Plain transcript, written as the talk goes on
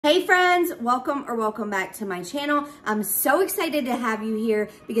Hey friends, welcome back to my channel. I'm so excited to have you here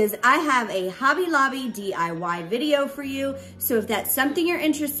because I have a Hobby Lobby DIY video for you. So if that's something you're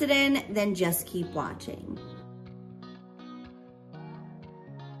interested in, then just keep watching.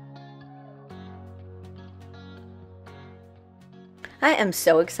 I am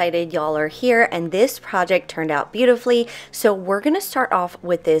so excited y'all are here, and this project turned out beautifully. So we're gonna start off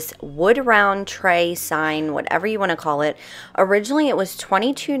with this wood round tray sign, whatever you wanna call it. Originally it was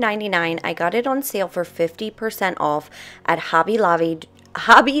 $22.99. I got it on sale for 50% off at Hobby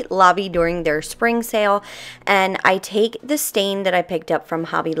Lobby during their spring sale, and I take the stain that I picked up from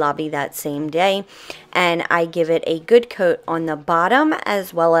Hobby Lobby that same day and I give it a good coat on the bottom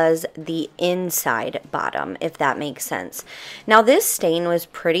as well as the inside bottom, if that makes sense. Now this stain was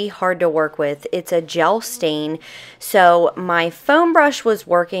pretty hard to work with. It's a gel stain, so my foam brush was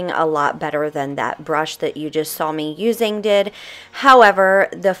working a lot better than that brush that you just saw me using did. However,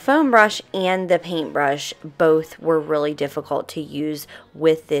 the foam brush and the paintbrush both were really difficult to use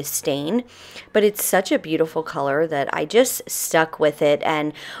with this stain, but it's such a beautiful color that I just stuck with it,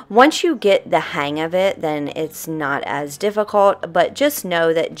 and once you get the hang of it, then it's not as difficult. But just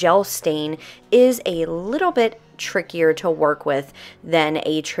know that gel stain is a little bit trickier to work with than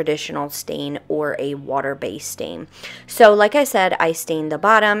a traditional stain or a water-based stain. So like I said, I stained the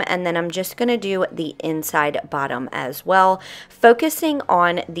bottom, and then I'm just going to do the inside bottom as well, focusing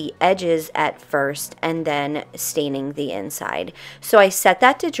on the edges at first and then staining the inside. So I set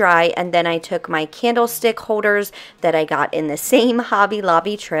that to dry, and then I took my candlestick holders that I got in the same Hobby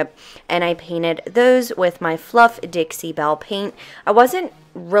Lobby trip and I painted those with my Fluff Dixie Belle paint. I wasn't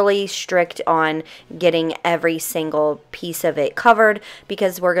really strict on getting every single piece of it covered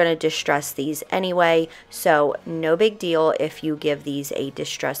because we're going to distress these anyway, so no big deal if you give these a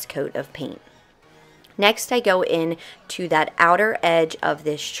distress coat of paint. Next, I go in to that outer edge of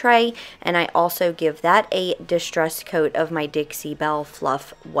this tray, and I also give that a distress coat of my Dixie Belle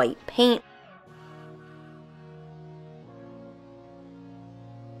Fluff white paint.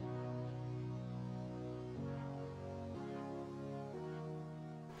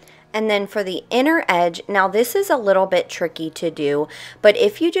 And then for the inner edge, now this is a little bit tricky to do, but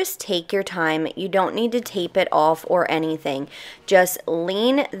if you just take your time, you don't need to tape it off or anything. Just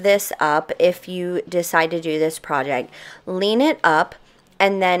lean this up if you decide to do this project. Lean it up,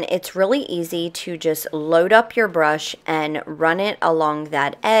 and then it's really easy to just load up your brush and run it along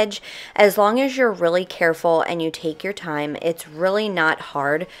that edge. As long as you're really careful and you take your time, it's really not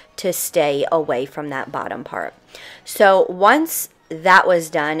hard to stay away from that bottom part. So once that was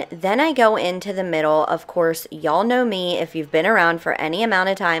done, then I go into the middle. Of course, y'all know me if you've been around for any amount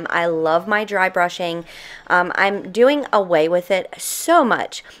of time. I love my dry brushing. I'm doing away with it so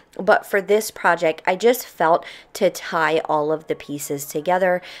much, but for this project, I just felt to tie all of the pieces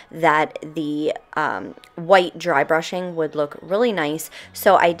together that the white dry brushing would look really nice.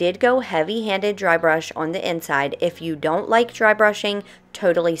 So I did go heavy-handed dry brush on the inside. If you don't like dry brushing,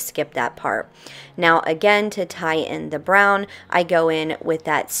 totally skip that part. Now again, to tie in the brown, I go in with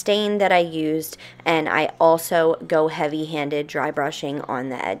that stain that I used, and I also go heavy-handed dry brushing on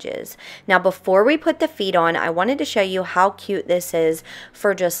the edges. Now before we put the feet on, I wanted to show you how cute this is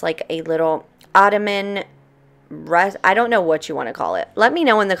for just like a little ottoman rest. I don't know what you want to call it. Let me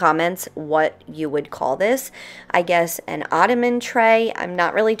know in the comments what you would call this. I guess an ottoman tray. I'm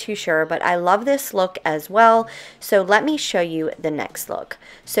not really too sure, but I love this look as well. So let me show you the next look.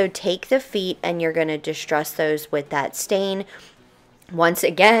 So take the feet and you're going to distress those with that stain once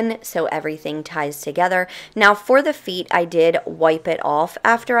again, so everything ties together. Now for the feet, I did wipe it off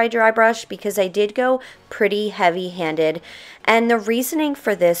after I dry brushed because I did go pretty heavy-handed, and the reasoning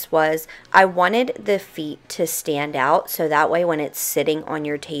for this was I wanted the feet to stand out, so that way when it's sitting on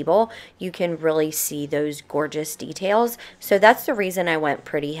your table, you can really see those gorgeous details. So that's the reason I went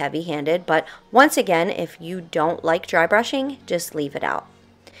pretty heavy-handed, but once again, if you don't like dry brushing, just leave it out.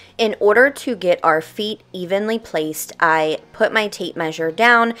 In order to get our feet evenly placed, I put my tape measure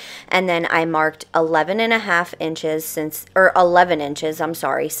down, and then I marked 11.5 inches, 11 inches, I'm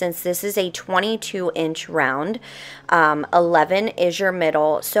sorry, since this is a 22-inch round. 11 is your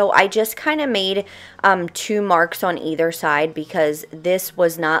middle. So I just kind of made 2 marks on either side because this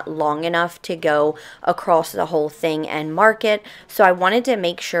was not long enough to go across the whole thing and mark it. So I wanted to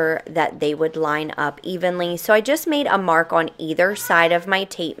make sure that they would line up evenly. So I just made a mark on either side of my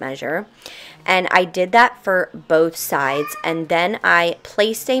tape measure, and I did that for both sides, and then I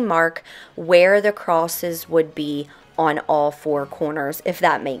placed a mark where the crosses would be on all 4 corners, if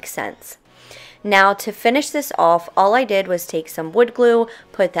that makes sense. Now to finish this off, all I did was take some wood glue,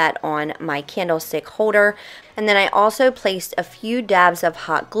 put that on my candlestick holder, and then I also placed a few dabs of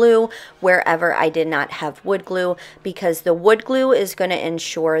hot glue wherever I did not have wood glue, because the wood glue is going to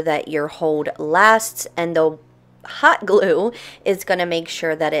ensure that your hold lasts, and the hot glue is going to make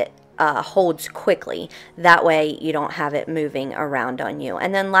sure that it holds quickly. That way you don't have it moving around on you.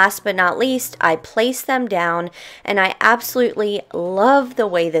 And then last but not least, I placed them down, and I absolutely love the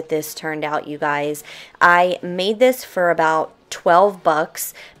way that this turned out, you guys. I made this for about 12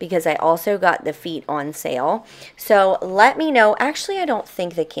 bucks because I also got the feet on sale. So let me know. Actually, I don't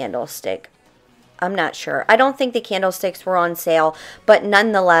think the candlestick, I'm not sure. I don't think the candlesticks were on sale, but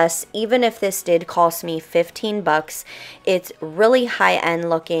nonetheless, even if this did cost me 15 bucks, it's really high-end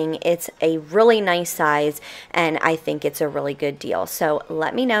looking. It's a really nice size, and I think it's a really good deal. So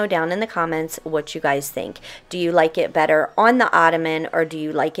let me know down in the comments what you guys think. Do you like it better on the ottoman, or do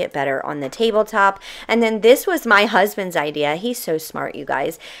you like it better on the tabletop? And then this was my husband's idea. He's so smart, you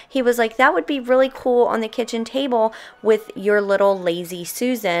guys. He was like, that would be really cool on the kitchen table with your little Lazy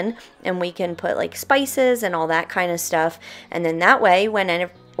Susan, and we can put like spices and all that kind of stuff, and then that way when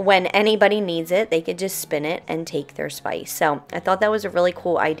anybody needs it, they could just spin it and take their spice. So I thought that was a really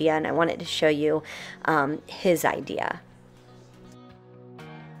cool idea, and I wanted to show you his idea.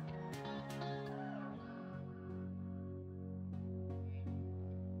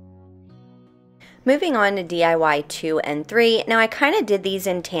 Moving on to DIY 2 and 3. Now I kind of did these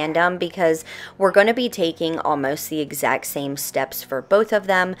in tandem because we're going to be taking almost the exact same steps for both of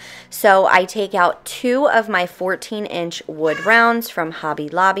them. So I take out 2 of my 14-inch wood rounds from Hobby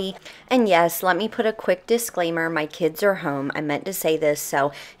Lobby. And yes, let me put a quick disclaimer. My kids are home. I meant to say this,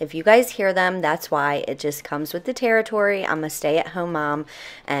 so if you guys hear them, that's why. It just comes with the territory. I'm a stay-at-home mom,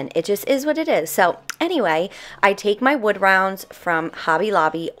 and it just is what it is. So anyway, I take my wood rounds from Hobby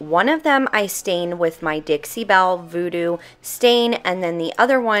Lobby. One of them I stain with my Dixie Belle Voodoo stain, and then the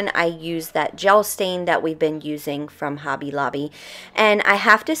other one I use that gel stain that we've been using from Hobby Lobby. And I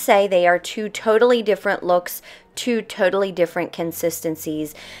have to say, they are 2 totally different looks, 2 totally different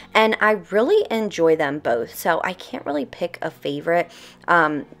consistencies, and I really enjoy them both, so I can't really pick a favorite.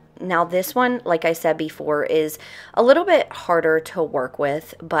 Now this one, like I said before, is a little bit harder to work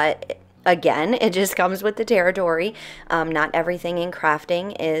with, but again, it just comes with the territory. Not everything in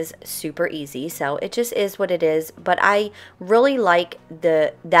crafting is super easy, so it just is what it is. But I really like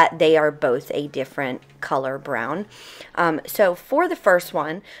that they are both a different color brown. So for the first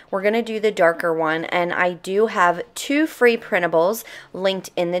one, we're going to do the darker one, and I do have 2 free printables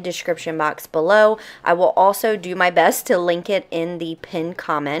linked in the description box below. I will also do my best to link it in the pinned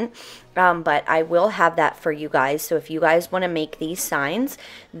comment. But I will have that for you guys. So if you guys want to make these signs,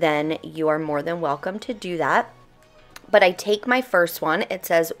 then you are more than welcome to do that. But I take my first one. It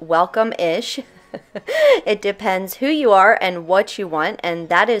says welcome-ish. It depends who you are and what you want, and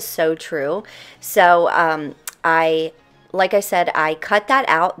that is so true. So like I said, I cut that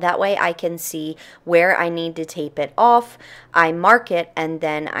out. That way I can see where I need to tape it off. I mark it, and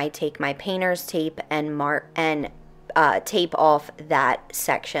then I take my painter's tape and tape off that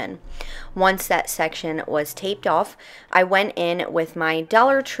section. Once that section was taped off, I went in with my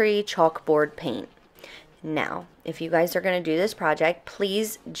Dollar Tree chalkboard paint. Now, if you guys are going to do this project,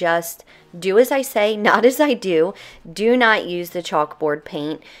 please just do as I say, not as I do. Do not use the chalkboard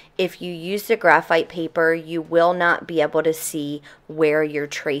paint. If you use the graphite paper, you will not be able to see where you're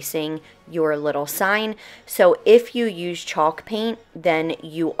tracing your little sign. So if you use chalk paint, then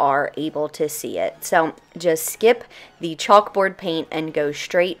you are able to see it. So just skip the chalkboard paint and go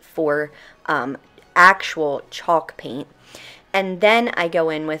straight for actual chalk paint. And then I go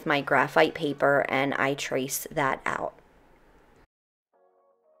in with my graphite paper and I trace that out.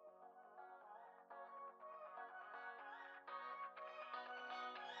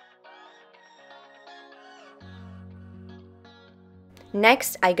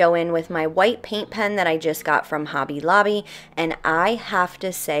 Next, I go in with my white paint pen that I just got from Hobby Lobby, and I have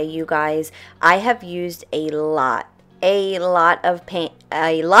to say, you guys, I have used a lot of paint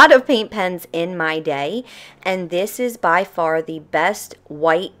pens in my day, and this is by far the best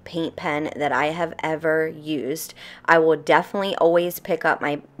white paint pen that I have ever used. I will definitely always pick up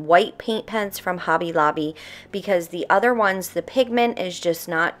my white paint pens from Hobby Lobby because the other ones, the pigment is just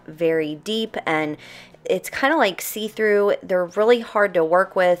not very deep, and it's kind of like see-through. They're really hard to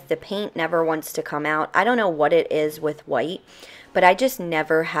work with. The paint never wants to come out. I don't know what it is with white, but I just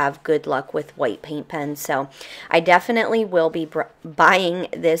never have good luck with white paint pens, so I definitely will be buying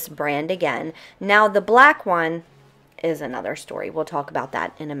this brand again. Now, the black one is another story. We'll talk about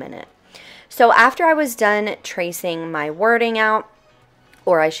that in a minute. So after I was done tracing my wording out,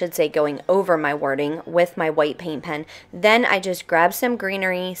 or I should say going over my wording with my white paint pen. Then I just grabbed some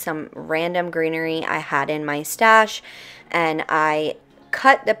greenery, some random greenery I had in my stash, and I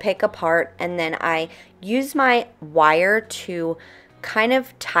cut the pick apart, and then I used my wire to kind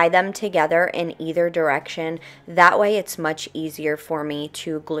of tie them together in either direction. That way it's much easier for me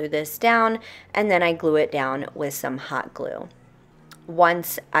to glue this down, and then I glue it down with some hot glue.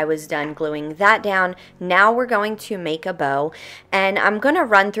 Once I was done gluing that down, now we're going to make a bow, and I'm going to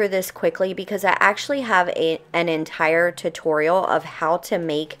run through this quickly because I actually have an entire tutorial of how to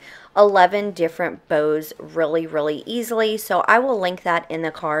make 11 different bows really easily, so I will link that in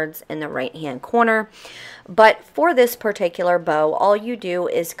the cards in the right hand corner. But for this particular bow, all you do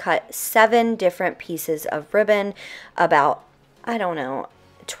is cut 7 different pieces of ribbon, about, I don't know,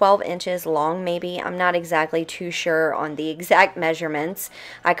 12 inches long maybe. I'm not exactly too sure on the exact measurements.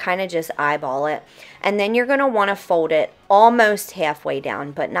 I kind of just eyeball it. And then you're going to want to fold it almost halfway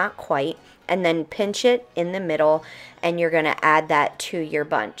down, but not quite. And then pinch it in the middle, and you're going to add that to your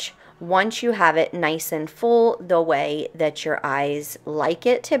bunch. Once you have it nice and full the way that your eyes like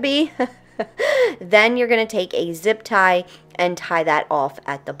it to be, then you're going to take a zip tie and tie that off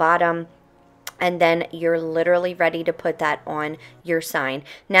at the bottom. And then you're literally ready to put that on your sign.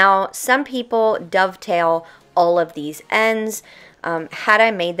 Now, some people dovetail all of these ends. Had I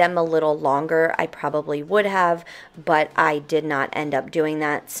made them a little longer, I probably would have, but I did not end up doing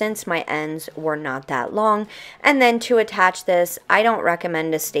that since my ends were not that long. And then to attach this, I don't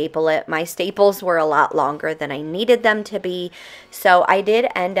recommend to staple it. My staples were a lot longer than I needed them to be, so I did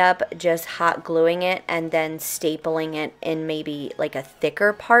end up just hot gluing it and then stapling it in maybe like a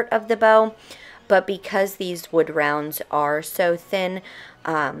thicker part of the bow. But because these wood rounds are so thin,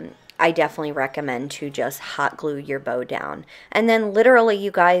 I definitely recommend to just hot glue your bow down. And then literally,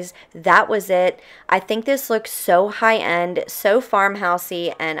 you guys, that was it. I think this looks so high-end, so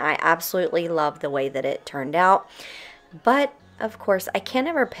farmhousey, and I absolutely love the way that it turned out. But of course, I can't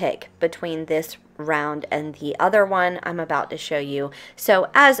ever pick between this round and the other one I'm about to show you. So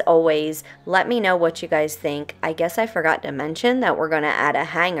as always, let me know what you guys think. I guess I forgot to mention that we're going to add a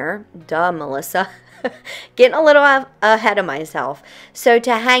hanger. Duh, Melissa. Getting a little ahead of myself. So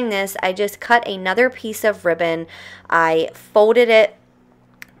to hang this, I just cut another piece of ribbon. I folded it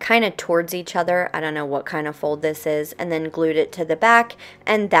kind of towards each other. I don't know what kind of fold this is, and then glued it to the back,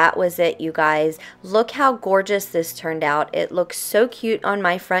 and that was it, you guys. Look how gorgeous this turned out. It looks so cute on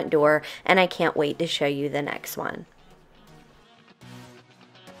my front door, and I can't wait to show you the next one.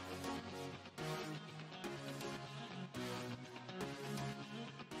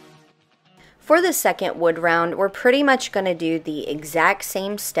 For the second wood round, we're pretty much going to do the exact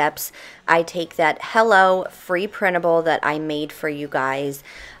same steps. I take that Hello free printable that I made for you guys.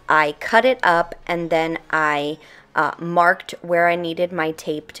 I cut it up, and then I marked where I needed my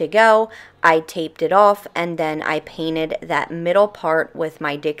tape to go. I taped it off, and then I painted that middle part with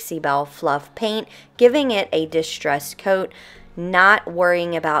my Dixie Belle Fluff paint, giving it a distressed coat. Not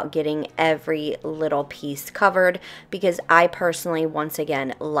worrying about getting every little piece covered, because I personally, once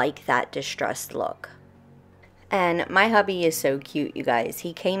again, like that distressed look. And my hubby is so cute, you guys.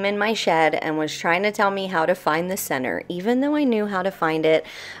 He came in my shed and was trying to tell me how to find the center. Even though I knew how to find it,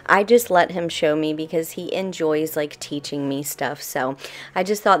 I just let him show me because he enjoys like teaching me stuff. So I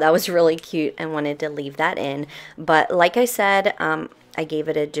just thought that was really cute and wanted to leave that in. But like I said, I gave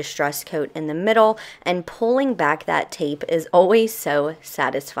it a distress coat in the middle, and pulling back that tape is always so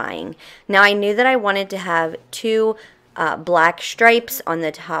satisfying. Now, I knew that I wanted to have two black stripes on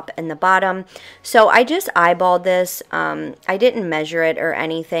the top and the bottom, so I just eyeballed this. I didn't measure it or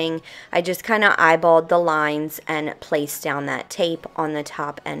anything. I just kind of eyeballed the lines and placed down that tape on the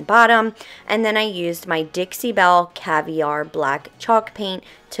top and bottom, and then I used my Dixie Belle Caviar black chalk paint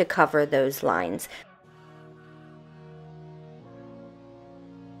to cover those lines.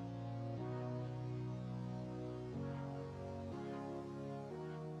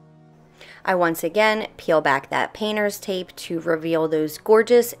 I once again peel back that painter's tape to reveal those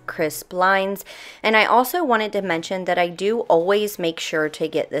gorgeous crisp lines, and I also wanted to mention that I do always make sure to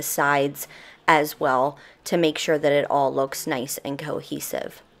get the sides as well to make sure that it all looks nice and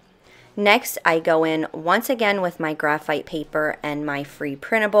cohesive. Next, I go in once again with my graphite paper and my free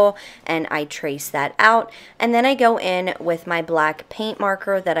printable, and I trace that out. And then I go in with my black paint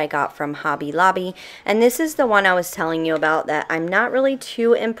marker that I got from Hobby Lobby. And this is the one I was telling you about that I'm not really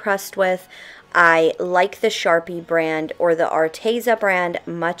too impressed with. I like the Sharpie brand or the Arteza brand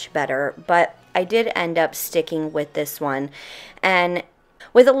much better, but I did end up sticking with this one. And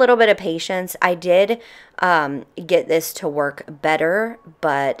with a little bit of patience, I did get this to work better,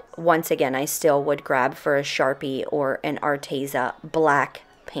 but once again, I still would grab for a Sharpie or an Arteza black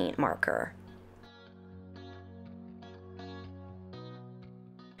paint marker.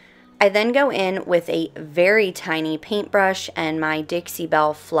 I then go in with a very tiny paintbrush and my Dixie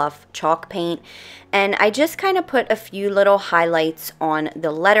Belle Fluff chalk paint, and I just kind of put a few little highlights on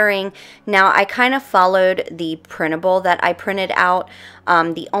the lettering. Now I kind of followed the printable that I printed out.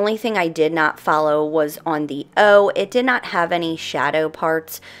 The only thing I did not follow was on the O. It did not have any shadow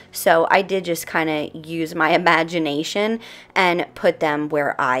parts, so I did just kind of use my imagination and put them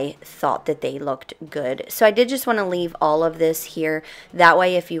where I thought that they looked good. So I did just want to leave all of this here. That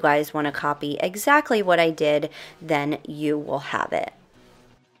way, if you guys want to copy exactly what I did, then you will have it.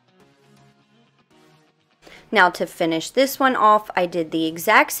 Now to finish this one off, I did the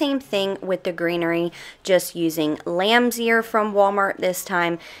exact same thing with the greenery, just using lamb's ear from Walmart this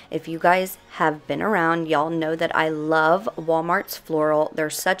time. If you guys have been around, y'all know that I love Walmart's floral. They're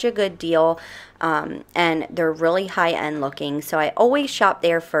such a good deal, and they're really high-end looking, so I always shop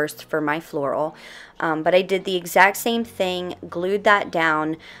there first for my floral. But I did the exact same thing, glued that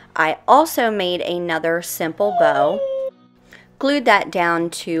down. I also made another simple bow. Glued that down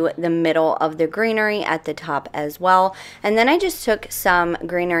to the middle of the greenery at the top as well, and then I just took some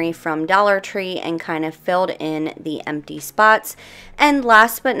greenery from Dollar Tree and kind of filled in the empty spots. And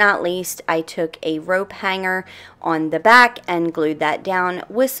last but not least, I took a rope hanger on the back and glued that down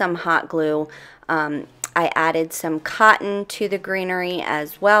with some hot glue. I added some cotton to the greenery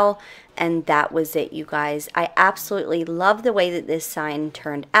as well, and that was it, you guys. I absolutely love the way that this sign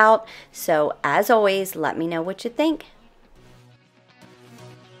turned out, so as always, let me know what you think.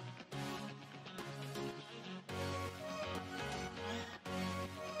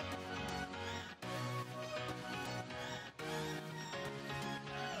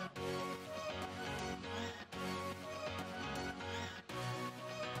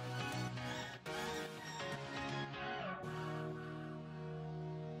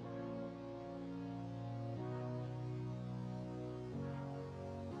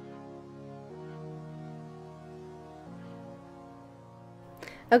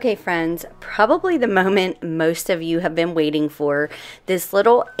 Okay friends, probably the moment most of you have been waiting for, this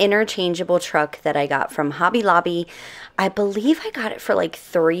little interchangeable truck that I got from Hobby Lobby. I believe I got it for like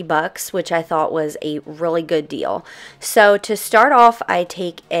 $3, which I thought was a really good deal. So to start off, I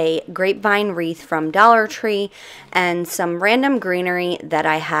take a grapevine wreath from Dollar Tree and some random greenery that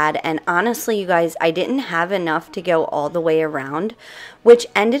I had, and honestly you guys, I didn't have enough to go all the way around, which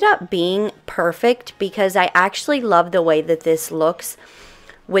ended up being perfect because I actually love the way that this looks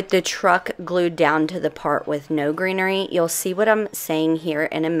with the truck glued down to the part with no greenery. You'll see what I'm saying here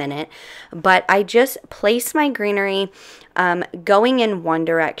in a minute, but I just place my greenery going in one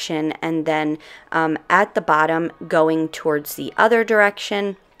direction and then at the bottom going towards the other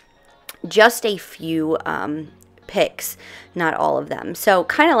direction. Just a few picks, not all of them. So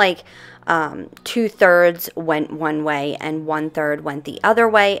kind of like 2/3 went one way and 1/3 went the other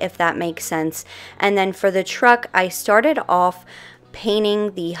way, if that makes sense. And then for the truck, I started off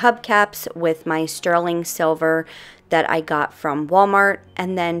painting the hubcaps with my sterling silver that I got from Walmart,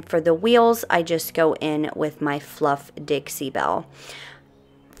 and then for the wheels I just go in with my Fluff Dixie Belle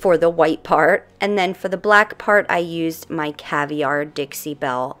for the white part, and then for the black part I used my Caviar Dixie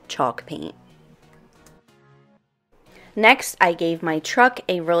Belle chalk paint. Next I gave my truck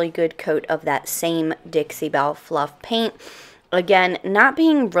a really good coat of that same Dixie Belle Fluff paint, again not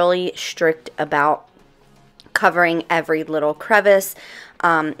being really strict about covering every little crevice.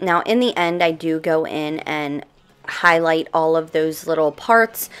 Now in the end I do go in and highlight all of those little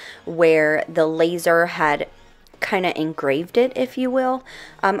parts where the laser had kind of engraved it, if you will.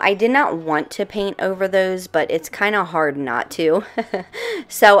 I did not want to paint over those, but it's kind of hard not to.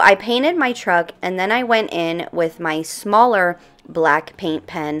 So I painted my truck and then I went in with my smaller black paint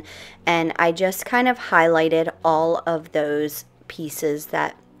pen and I just kind of highlighted all of those pieces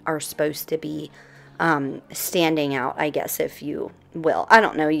that are supposed to be standing out, I guess, if you will. I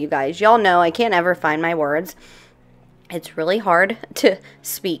don't know, you guys. Y'all know I can't ever find my words. It's really hard to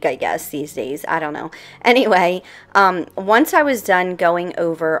speak, I guess, these days. I don't know. Anyway, once I was done going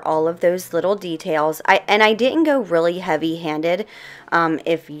over all of those little details, I didn't go really heavy-handed.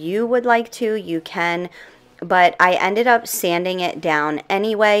 If you would like to, you can. But I ended up sanding it down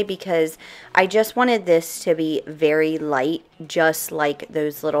anyway because I just wanted this to be very light, just like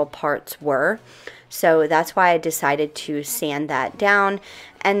those little parts were. So that's why I decided to sand that down.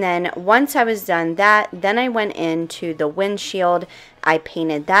 And then once I was done that, then I went into the windshield. I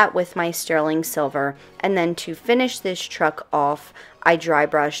painted that with my sterling silver. And then to finish this truck off, I dry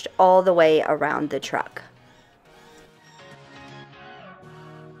brushed all the way around the truck.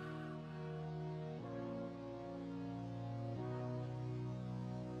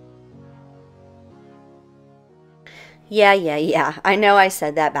 Yeah. I know I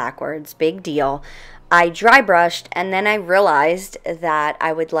said that backwards. Big deal. I dry brushed and then I realized that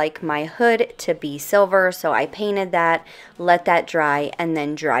I would like my hood to be silver, so I painted that, let that dry, and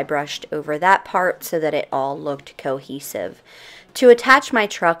then dry brushed over that part so that it all looked cohesive. To attach my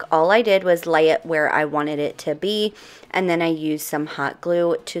truck, all I did was lay it where I wanted it to be, and then I used some hot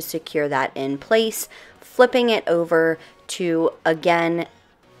glue to secure that in place, flipping it over to, again,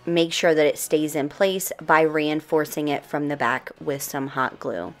 make sure that it stays in place by reinforcing it from the back with some hot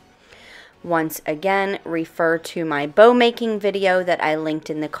glue. Once again, refer to my bow making video that I linked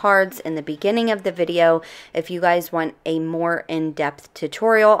in the cards in the beginning of the video if you guys want a more in-depth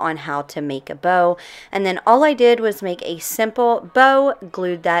tutorial on how to make a bow. And then all I did was make a simple bow,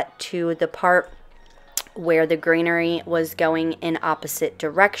 glued that to the part where the greenery was going in opposite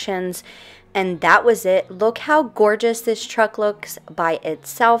directions. And that was it. Look how gorgeous this truck looks by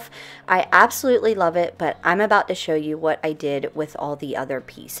itself. I absolutely love it, but I'm about to show you what I did with all the other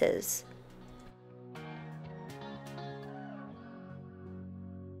pieces.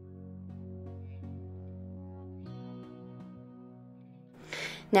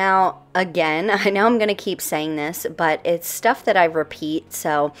 Now, again, I know I'm going to keep saying this, but it's stuff that I repeat.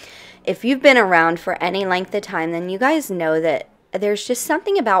 So if you've been around for any length of time, then you guys know that there's just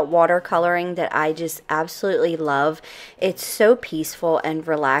something about watercoloring that I just absolutely love. It's so peaceful and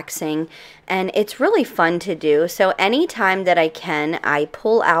relaxing, and it's really fun to do. So anytime that I can, I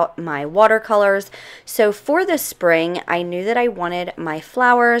pull out my watercolors. So for the spring, I knew that I wanted my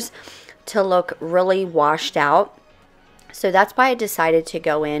flowers to look really washed out. So that's why I decided to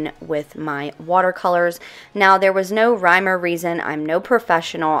go in with my watercolors. Now, there was no rhyme or reason. I'm no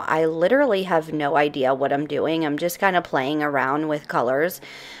professional. I literally have no idea what I'm doing. I'm just kind of playing around with colors.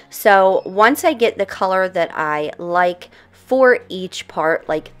 So once I get the color that I like for each part,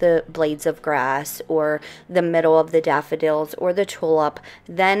 like the blades of grass or the middle of the daffodils or the tulip,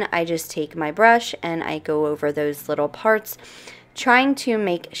 then I just take my brush and I go over those little parts, trying to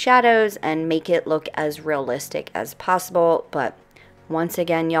make shadows and make it look as realistic as possible. But once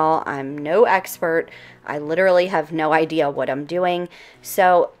again, y'all, I'm no expert. I literally have no idea what I'm doing.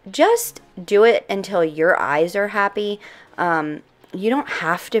 So just do it until your eyes are happy. You don't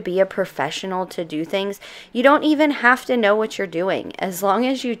have to be a professional to do things. You don't even have to know what you're doing. As long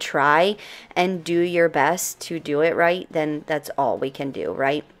as you try and do your best to do it right, then that's all we can do,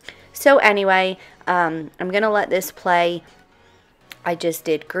 right? So anyway, I'm going to let this play. I just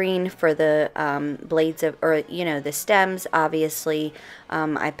did green for the blades of, or the stems, obviously.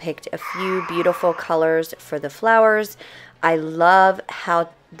 I picked a few beautiful colors for the flowers. I love how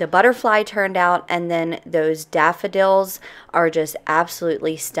the butterfly turned out, and then those daffodils are just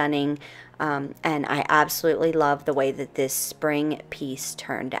absolutely stunning. And I absolutely love the way that this spring piece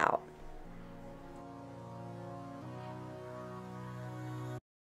turned out.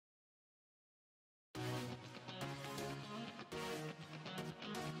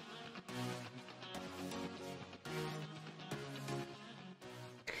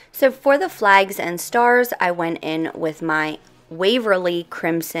 So for the flags and stars, I went in with my Waverly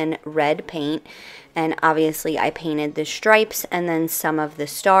Crimson Red paint, and obviously I painted the stripes and then some of the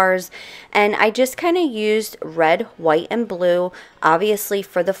stars, and I just kind of used red, white, and blue. Obviously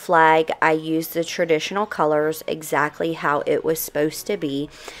for the flag, I used the traditional colors exactly how it was supposed to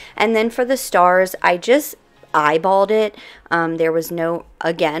be, and then for the stars, I just eyeballed it. There was no,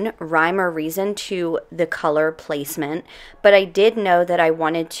 again, rhyme or reason to the color placement, but I did know that I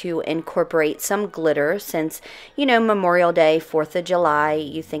wanted to incorporate some glitter since, Memorial Day, 4th of July,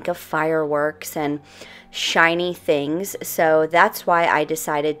 you think of fireworks and shiny things. So that's why I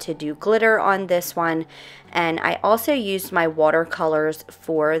decided to do glitter on this one. And I also used my watercolors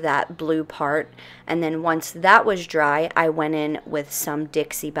for that blue part. And then once that was dry, I went in with some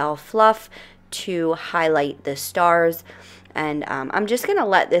Dixie Belle fluff to highlight the stars. And I'm just gonna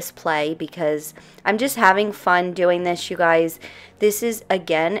let this play because I'm just having fun doing this, you guys. This is,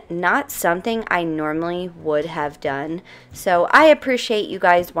 again, not something I normally would have done, so I appreciate you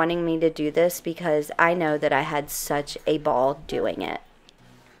guys wanting me to do this because I know that I had such a ball doing it.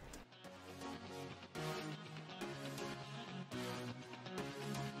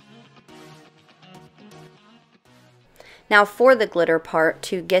 Now for the glitter part,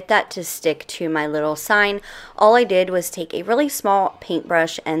 to get that to stick to my little sign, all I did was take a really small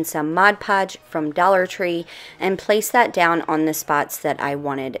paintbrush and some Mod Podge from Dollar Tree and place that down on the spots that I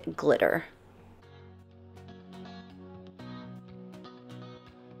wanted glitter.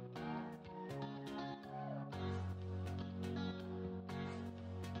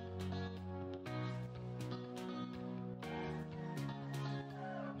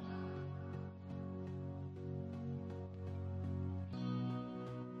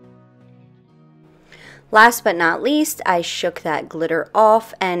 Last but not least, I shook that glitter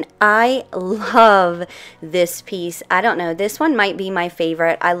off, and I love this piece. I don't know, this one might be my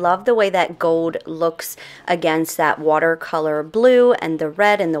favorite. I love the way that gold looks against that watercolor blue and the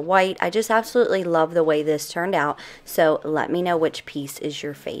red and the white. I just absolutely love the way this turned out. So let me know which piece is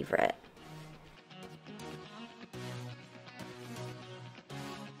your favorite.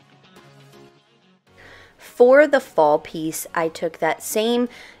 For the fall piece, I took that same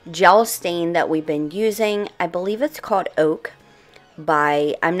gel stain that we've been using. I believe it's called Oak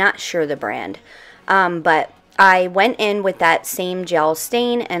by, I'm not sure the brand, but I went in with that same gel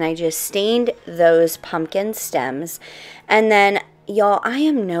stain and I just stained those pumpkin stems. And then, y'all, I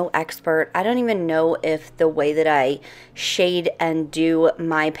am no expert. I don't even know if the way that I shade and do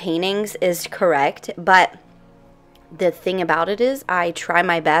my paintings is correct, but the thing about it is I try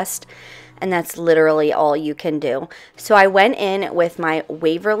my best. And that's literally all you can do. So I went in with my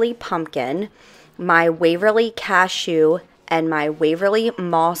Waverly Pumpkin, my Waverly Cashew, and my Waverly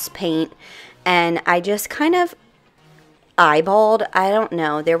Moss paint. And I just kind of eyeballed. I don't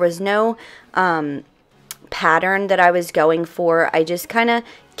know. There was no pattern that I was going for. I just kind of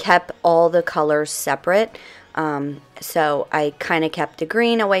kept all the colors separate. So I kind of kept the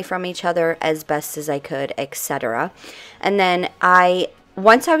green away from each other as best as I could, etc. And then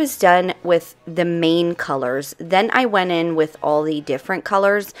once I was done with the main colors, then I went in with all the different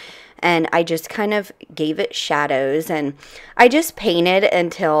colors and I just kind of gave it shadows, and I just painted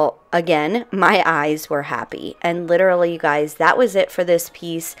until, again, my eyes were happy. And literally, you guys, that was it for this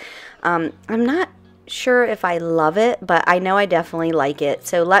piece. I'm not sure if I love it, but I know I definitely like it.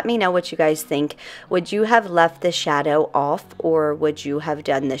 So let me know what you guys think. Would you have left the shadow off, or would you have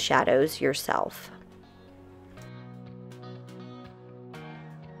done the shadows yourself?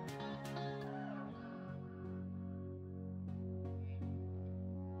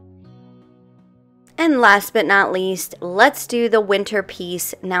 And last but not least, let's do the winter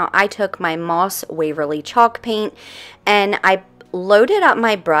piece. Now, I took my Moss Waverly chalk paint and I loaded up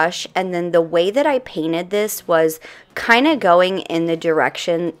my brush, and then the way that I painted this was kind of going in the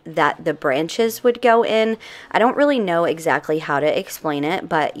direction that the branches would go in. I don't really know exactly how to explain it,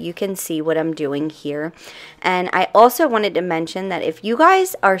 but you can see what I'm doing here. And I also wanted to mention that if you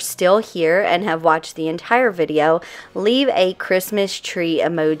guys are still here and have watched the entire video, leave a Christmas tree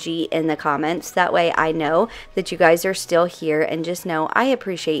emoji in the comments. That way I know that you guys are still here, and just know I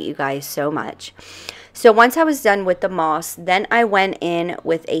appreciate you guys so much. So once I was done with the moss, then I went in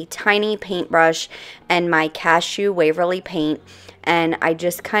with a tiny paintbrush and my Cashew Waverly paint, and I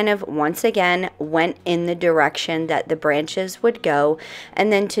just kind of once again went in the direction that the branches would go.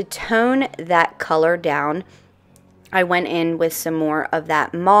 And then to tone that color down, I went in with some more of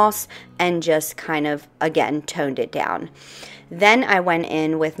that moss and just kind of again toned it down. Then I went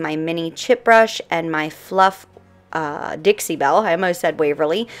in with my mini chip brush and my fluff Dixie Belle, I almost said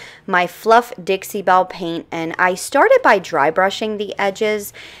Waverly, my fluff Dixie Belle paint, and I started by dry brushing the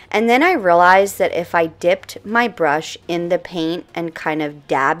edges, and then I realized that if I dipped my brush in the paint and kind of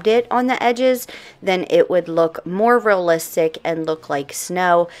dabbed it on the edges, then it would look more realistic and look like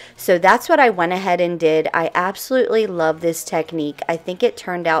snow. So that's what I went ahead and did. I absolutely love this technique. I think it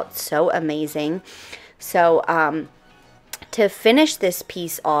turned out so amazing. So to finish this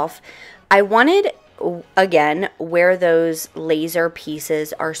piece off, I wanted, again, where those laser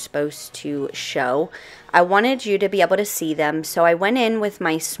pieces are supposed to show, I wanted you to be able to see them. So I went in with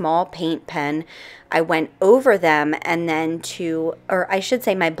my small paint pen, I went over them, and then or I should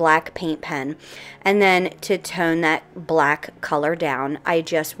say my black paint pen, and then to tone that black color down, I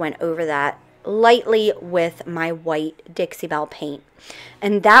just went over that lightly with my white Dixie Belle paint.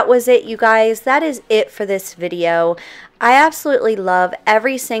 And that was it, you guys. That is it for this video. I absolutely love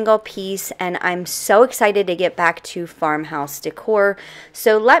every single piece, and I'm so excited to get back to farmhouse decor.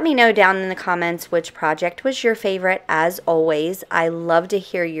 So let me know down in the comments which project was your favorite. As always, I love to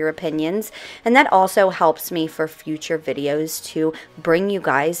hear your opinions, and that also helps me for future videos to bring you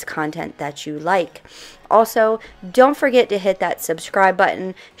guys content that you like. Also, don't forget to hit that subscribe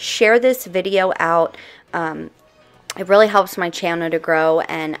button, share this video out. It really helps my channel to grow,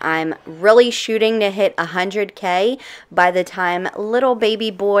 and I'm really shooting to hit 100K by the time little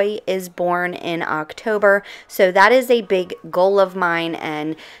baby boy is born in October. So that is a big goal of mine,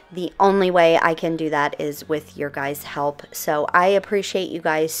 and the only way I can do that is with your guys' help. So I appreciate you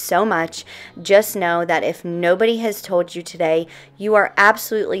guys so much. Just know that if nobody has told you today, you are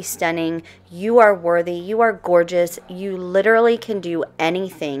absolutely stunning. You are worthy. You are gorgeous. You literally can do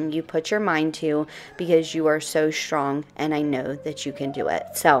anything you put your mind to because you are so strong, and I know that you can do it.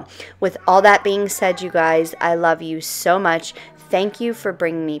 So with all that being said, you guys, I love you so much. Thank you for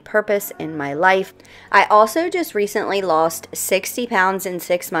bringing me purpose in my life. I also just recently lost 60 pounds in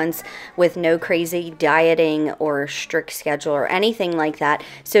 6 months with no crazy dieting or strict schedule or anything like that.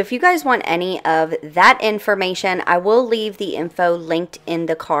 So if you guys want any of that information, I will leave the info linked in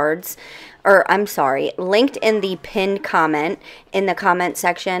the cards, or I'm sorry, linked in the pinned comment in the comment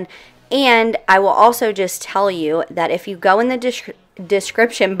section. And I will also just tell you that if you go in the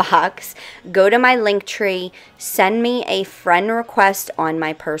description box, go to my link tree, send me a friend request on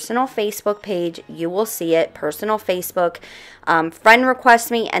my personal Facebook page. You will see it, personal Facebook. Friend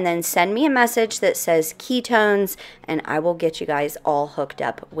request me and then send me a message that says ketones, and I will get you guys all hooked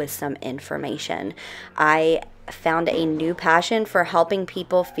up with some information. I found a new passion for helping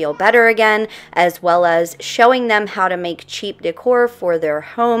people feel better again, as well as showing them how to make cheap decor for their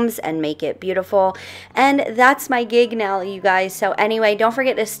homes and make it beautiful. And that's my gig now, you guys. So anyway, don't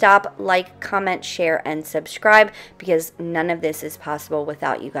forget to stop, like, comment, share, and subscribe, because none of this is possible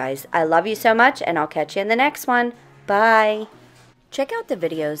without you guys. I love you so much, and I'll catch you in the next one. Bye. Check out the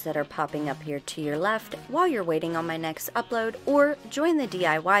videos that are popping up here to your left while you're waiting on my next upload, or join the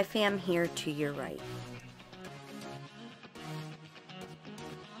DIY fam here to your right.